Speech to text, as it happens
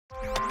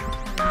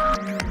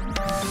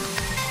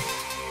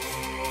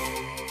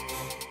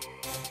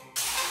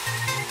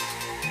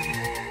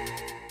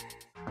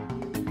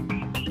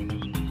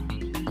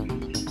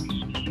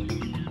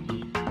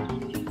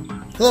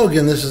Hello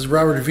again, this is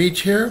Robert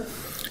Veach here,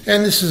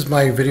 and this is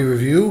my video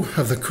review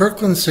of the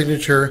Kirkland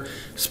Signature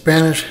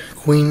Spanish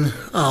Queen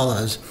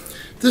Alas.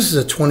 This is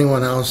a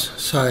 21 ounce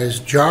size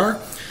jar.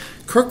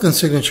 Kirkland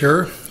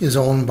Signature is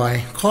owned by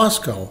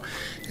Costco,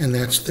 and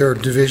that's their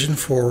division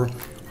for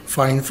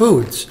fine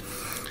foods.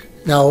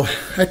 Now,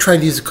 I tried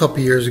these a couple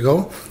years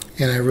ago,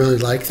 and I really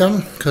like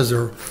them because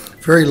they're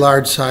very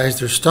large size.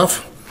 They're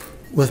stuffed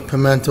with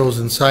pimentos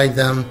inside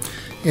them,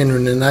 and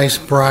in a nice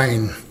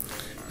brine.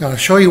 Now, I'll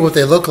show you what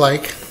they look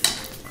like.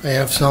 I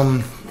have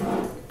some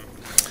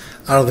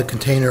out of the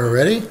container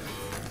already,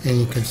 and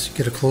you can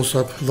get a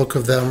close-up look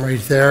of them right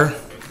there.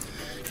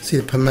 See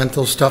the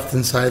pimento stuffed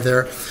inside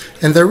there,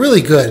 and they're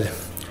really good.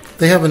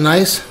 They have a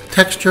nice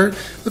texture.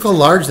 Look how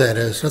large that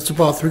is. That's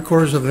about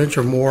 3/4 of an inch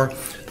or more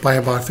by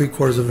about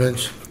 3/4 of an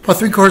inch, about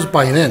 3/4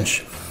 by an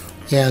inch,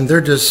 and they're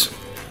just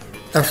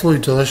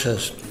absolutely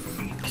delicious.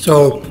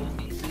 So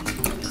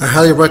I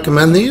highly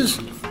recommend these,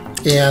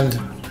 and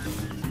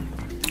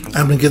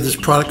I'm going to give this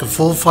product a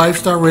full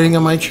 5-star rating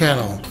on my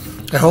channel.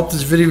 I hope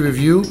this video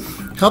review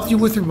helped you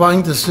with your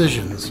buying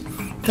decisions.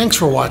 Thanks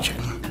for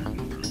watching.